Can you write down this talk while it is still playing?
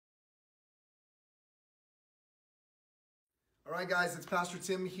All right, guys, it's Pastor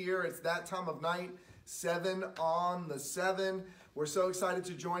Tim here. It's that time of night, 7 on the 7. We're so excited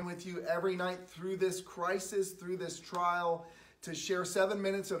to join with you every night through this crisis, through this trial, to share 7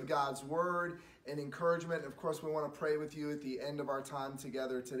 minutes of God's Word and encouragement. Of course, we want to pray with you at the end of our time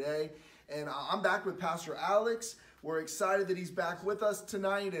together today. And I'm back with Pastor Alex. We're excited that he's back with us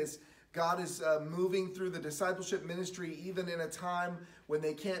tonight as God is moving through the discipleship ministry, even in a time when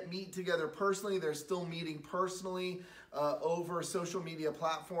they can't meet together personally. They're still meeting personally over social media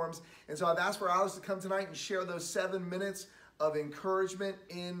platforms. And so I've asked for Alex to come tonight and share those 7 minutes of encouragement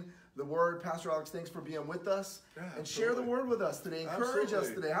in the Word. Pastor Alex, thanks for being with us. And share the Word with us today. Encourage us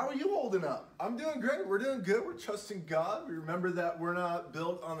today. How are you holding up? I'm doing great. We're doing good. We're trusting God. We remember that we're not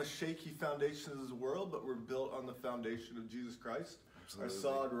built on the shaky foundations of the world, but we're built on the foundation of Jesus Christ. Absolutely. Our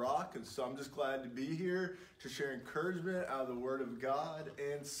solid rock. And so I'm just glad to be here to share encouragement out of the Word of God.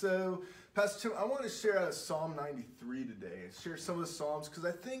 And so, Pastor Tim, I want to share out of Psalm 93 today. Share some of the Psalms because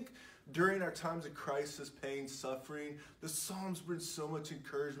I think during our times of crisis, pain, suffering, the Psalms bring so much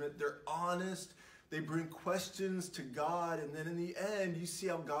encouragement. They're honest. They bring questions to God. And then in the end, you see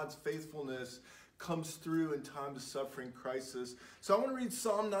how God's faithfulness comes through in times of suffering, crisis. So I want to read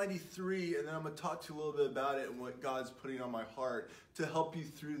Psalm 93, and then I'm going to talk to you a little bit about it and what God's putting on my heart to help you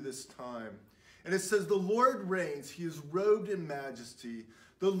through this time. And it says, "The Lord reigns. He is robed in majesty.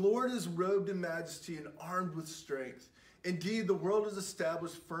 The Lord is robed in majesty and armed with strength. Indeed, the world is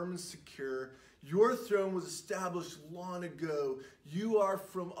established firm and secure. Your throne was established long ago. You are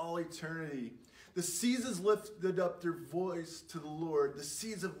from all eternity. The seas have lifted up their voice to the Lord. The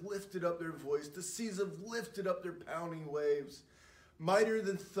seas have lifted up their voice. The seas have lifted up their pounding waves. Mightier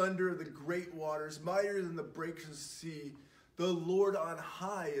than thunder, the great waters, mightier than the breakers of the sea. The Lord on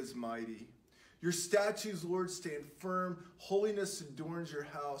high is mighty. Your statues, Lord, stand firm. Holiness adorns your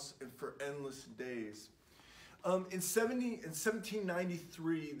house and for endless days." In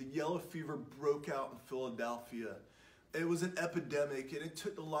 1793, the yellow fever broke out in Philadelphia. It was an epidemic, and it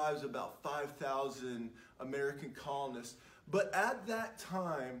took the lives of about 5,000 American colonists. But at that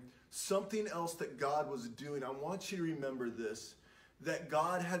time, something else that God was doing, I want you to remember this, that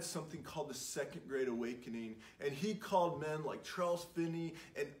God had something called the Second Great Awakening. And he called men like Charles Finney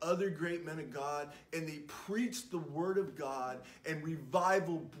and other great men of God, and they preached the Word of God, and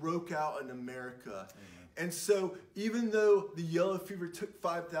revival broke out in America. Amen. And so even though the yellow fever took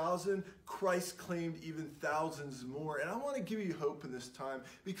 5,000, Christ claimed even thousands more. And I want to give you hope in this time,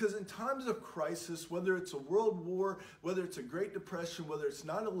 because in times of crisis, whether it's a world war, whether it's a Great Depression, whether it's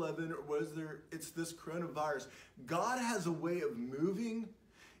 9/11, or whether it's this coronavirus, God has a way of moving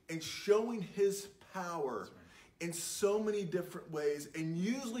and showing his power in so many different ways. And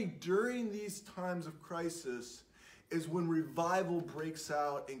usually during these times of crisis is when revival breaks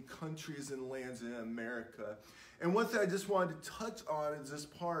out in countries and lands in America. And one thing I just wanted to touch on is this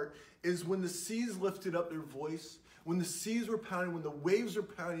part, is when the seas lifted up their voice, when the seas were pounding, when the waves were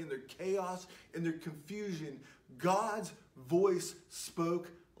pounding in their chaos and their confusion, God's voice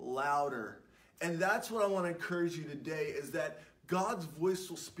spoke louder. And that's what I want to encourage you today, is that God's voice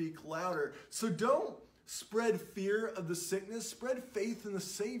will speak louder. So don't spread fear of the sickness, spread faith in the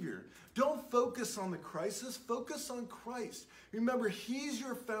Savior. Don't focus on the crisis, focus on Christ. Remember, he's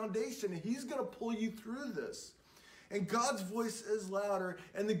your foundation, and he's going to pull you through this. And God's voice is louder.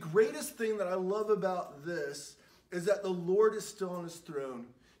 And the greatest thing that I love about this is that the Lord is still on his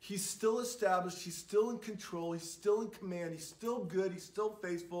throne. He's still established, he's still in control, he's still in command, he's still good, he's still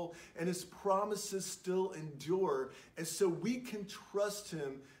faithful, and his promises still endure. And so we can trust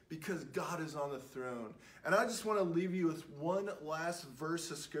him because God is on the throne. And I just want to leave you with one last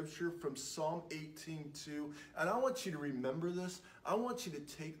verse of scripture from Psalm 18:2. And I want you to remember this. I want you to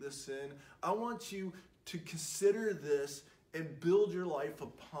take this in. I want you to consider this and build your life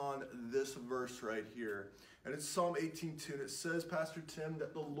upon this verse right here. And it's Psalm 18:2, and it says, Pastor Tim,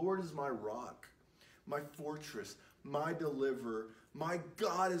 that the Lord is my rock, my fortress, my deliverer. My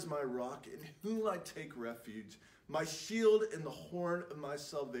God is my rock, in whom I take refuge, my shield and the horn of my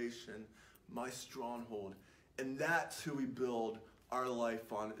salvation, my stronghold. And that's who we build our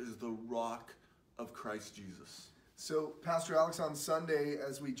life on, is the rock of Christ Jesus. So, Pastor Alex, on Sunday,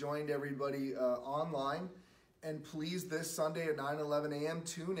 as we joined everybody online, and please, this Sunday at 9:11 a.m.,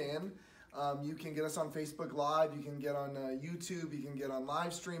 tune in. You can get us on Facebook Live, you can get on YouTube, you can get on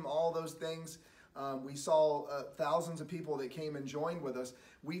live stream, all those things. We saw thousands of people that came and joined with us.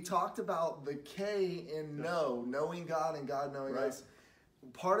 We talked about the K in know, knowing God and God knowing us.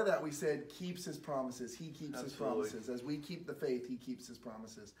 Part of that we said keeps his promises. He keeps his promises. As we keep the faith, he keeps his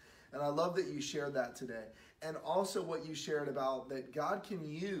promises. And I love that you shared that today. And also what you shared about that God can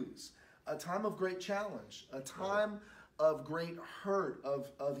use a time of great challenge, a time of great hurt,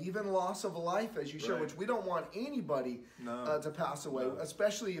 of even loss of life, as you share, Right. which we don't want anybody to pass away,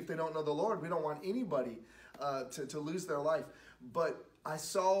 especially if they don't know the Lord. We don't want anybody to lose their life. But I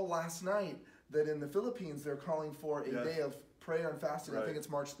saw last night that in the Philippines, they're calling for a day of prayer and fasting. I think it's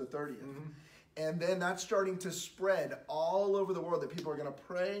March the 30th. And then that's starting to spread all over the world, that people are going to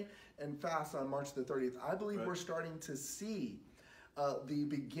pray and fast on March the 30th. I believe we're starting to see the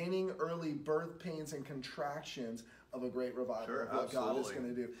beginning early birth pains and contractions of a great revival of what God is going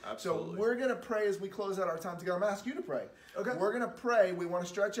to do. So we're going to pray as we close out our time together. I'm going to ask you to pray. Okay. We're going to pray. We want to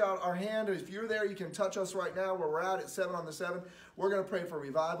stretch out our hand. If you're there, you can touch us right now where we're at 7 on the 7. We're going to pray for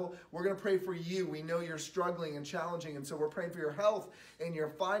revival. We're going to pray for you. We know you're struggling and challenging, and so we're praying for your health and your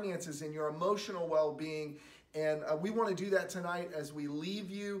finances and your emotional well-being. And we want to do that tonight as we leave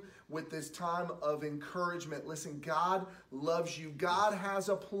you with this time of encouragement. Listen, God loves you. God has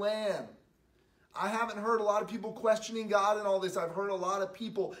a plan. I haven't heard a lot of people questioning God and all this. I've heard a lot of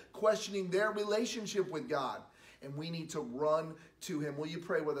people questioning their relationship with God. And we need to run to him. Will you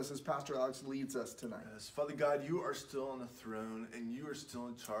pray with us as Pastor Alex leads us tonight? Yes, Father God, you are still on the throne and you are still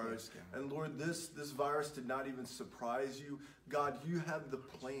in charge. Yes, and Lord, this virus did not even surprise you. God, you have the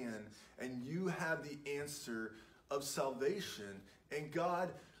plan and you have the answer of salvation. And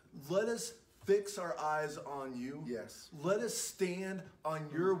God, let us fix our eyes on you. Yes. Let us stand on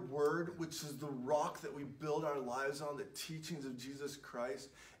your word, which is the rock that we build our lives on, the teachings of Jesus Christ.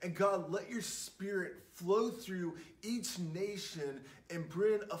 And God, let your spirit flow through each nation and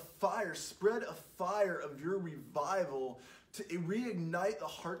bring a fire, spread a fire of your revival to reignite the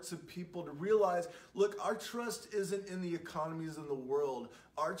hearts of people to realize, look, our trust isn't in the economies of the world.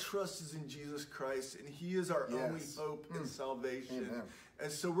 Our trust is in Jesus Christ, and he is our only hope and salvation. Amen.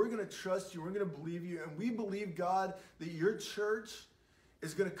 And so we're going to trust you. We're going to believe you. And we believe, God, that your church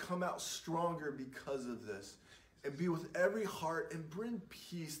is going to come out stronger because of this. And be with every heart and bring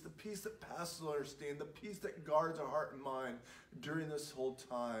peace, the peace that passes understanding, the peace that guards our heart and mind during this whole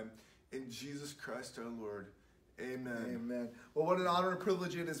time. In Jesus Christ our Lord. Amen. Amen. Well, what an honor and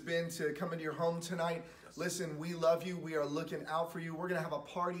privilege it has been to come into your home tonight. Yes. Listen, we love you. We are looking out for you. We're going to have a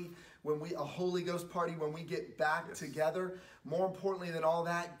party, a Holy Ghost party when we get back together. More importantly than all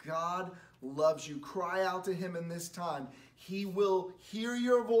that, God loves you. Cry out to him in this time. He will hear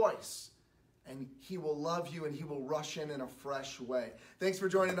your voice, and he will love you, and he will rush in a fresh way. Thanks for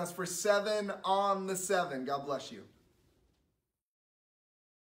joining us for 7 on the 7. God bless you.